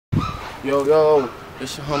Yo,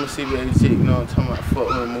 it's your homie CBAG, you know what I'm talking about, fuck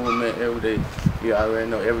with the movement every day. You already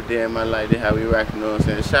know, every day in my life, that's how we rockin', you know what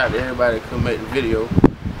I'm saying? Shout out to everybody that could make the video,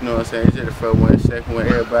 you know what I'm saying? It's just the first one, the second one,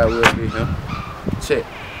 everybody will be here. Check.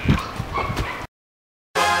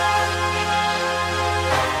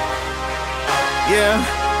 Yeah,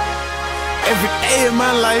 every day of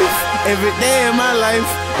my life, every day of my life,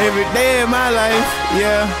 every day of my life,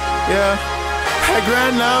 yeah. I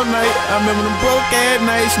grind all night, I remember them broke ass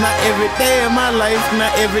nights. Not every day of my life,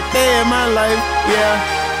 not every day of my life,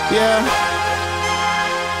 yeah.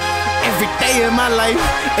 Every day of my life,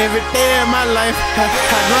 every day of my life, I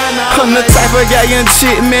grind all night. I'm the type of guy young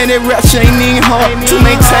shit, man, that rap shit ain't even hard to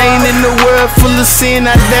maintain in the world full of sin,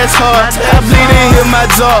 that's hard. I bleed and hit my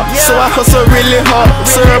jaw, so I hustle really hard.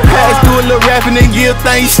 Serve packs, do a little rapping and give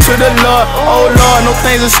thanks to the Lord. Oh Lord, no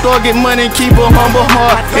things in store, get money and keep a humble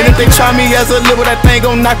heart. And if they try me as a little, that thing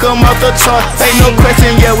gon' knock them off the chart. Ain't no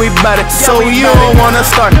question, yeah, we bout it, so you don't wanna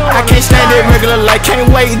start. I can't stand it regular like, can't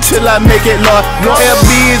wait until I make it, Lord. No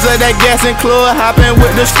LBs or that gas and club, hopping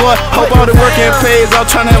with the sport. Hope all the working pays, I'm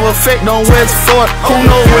trying to have effect on West Fort. Who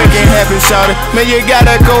know what can happen, shawty? Man, you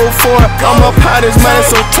gotta go for it. I'm up high, this money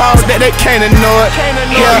so tall that they can't ignore it.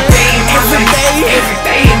 Yeah, every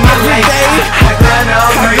day in my life, I grind all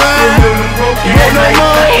night, broke no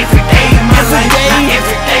more. Every day in my life,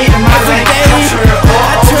 every day in my life,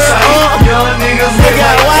 I turn up, young niggas, they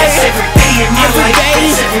got white. Every day in my life,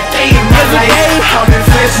 every day in my life, I've been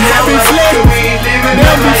flexing, I've been flexing, we ain't living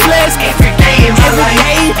no life. Every day in my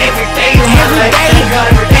life, every day in my life,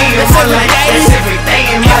 every day in my life, every day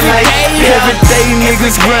in my life. Every day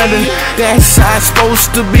niggas grinding, that's how it's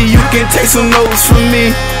supposed to be. You can take some notes from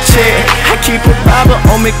me. Check, I keep a Bible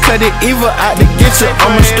on me, cut it evil out to get you.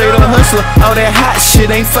 I'm a straight up hustler, all that hot shit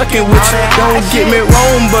ain't fucking with you. Don't get me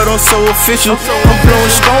wrong, but I'm so official. I'm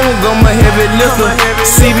blowing strong, I'm a heavy lifter.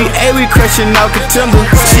 CBA, we crushing out contender.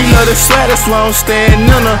 She love the sweat, that's why I'm staying in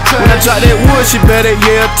her. When I drop that wood, she better,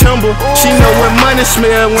 yeah, tumble. She know when money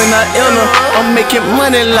smell when I enter. I'm making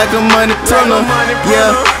money like a money turner,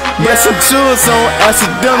 yeah. But some jewels on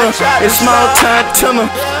accidental. It's small time tenor.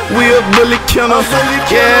 We a bully killer,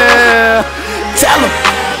 yeah. Tell 'em.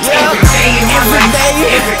 Every day in my life,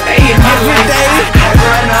 every day in my life, I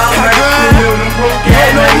grind all night, no more.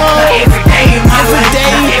 Every day in my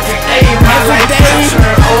life, every day in my life,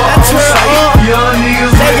 I turn up, young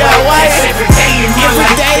niggas, they got white. Every day in my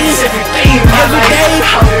life, every day in my life,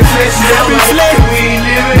 I've been flexing, we ain't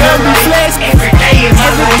living no life. Every day in my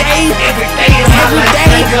life, every day in my life,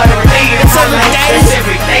 every day in my life,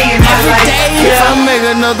 every day in my life. Yeah, I make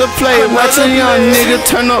another play, watch a young nigga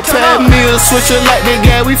turn up, pad me a switcher like the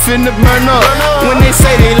guy we finna burn up. When they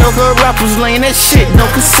say they local rappers lame, that shit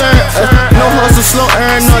don't concern us. No hustle, slow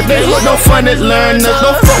earn up, they look no fun to learn us.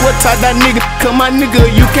 Don't fuck with top that nigga, cause my nigga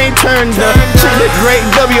you can't turn up. Shit the great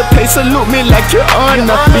W, pay salute me like you're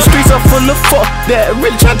under. The streets are full of fuck that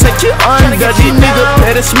really tryna take you under. These niggas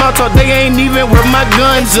petty small talk, they ain't even where my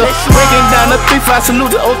guns are. Breaking down the 3-5,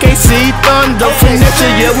 salute to OKC Thunder. From next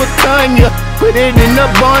year, yeah, with Kanye, put it in the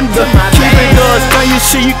bundle. Keep it done, done your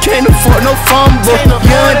shit, you can't afford no fumble.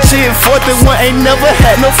 Young chick, 41, ain't never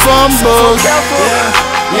had no fumbles.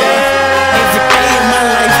 Yeah. Every day in my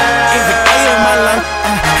life, every day in my life,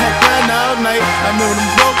 I grind all night. I know them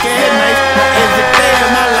broke ass nights. Every day in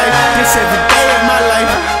my life, this every day in my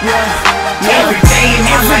life, yeah. Every day in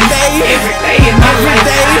my life, every day in my life,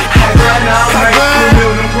 I grind all night.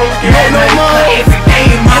 No more. Every day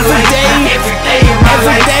in my life, every day in my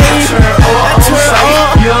life, I turn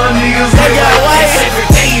up, young niggas, they got white. Every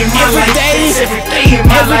day in my life, every day in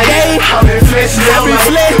my life, I've been flexing,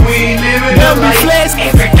 we ain't living no life.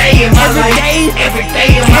 Every day in my life, every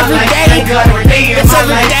day in my life, every day in my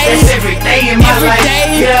life, every day in my life.